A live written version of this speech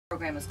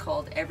program is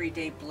called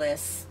Everyday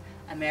Bliss,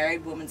 A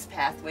Married Woman's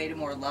Pathway to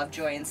More Love,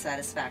 Joy, and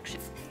Satisfaction.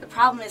 The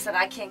problem is that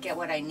I can't get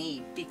what I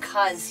need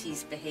because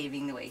he's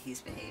behaving the way he's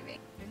behaving.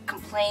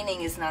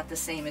 Complaining is not the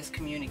same as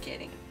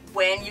communicating.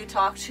 When you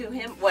talk to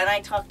him, when I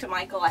talk to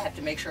Michael, I have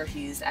to make sure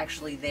he's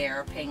actually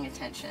there, paying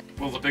attention.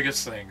 Well, the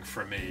biggest thing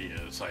for me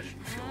is I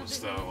didn't feel as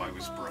though I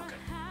was broken.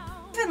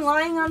 Even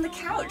lying on the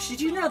couch, did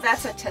you know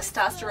that's a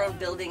testosterone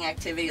building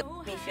activity? It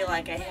makes me feel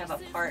like I have a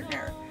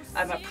partner.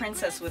 I'm a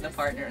princess with a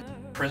partner.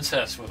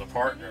 Princess with a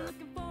partner.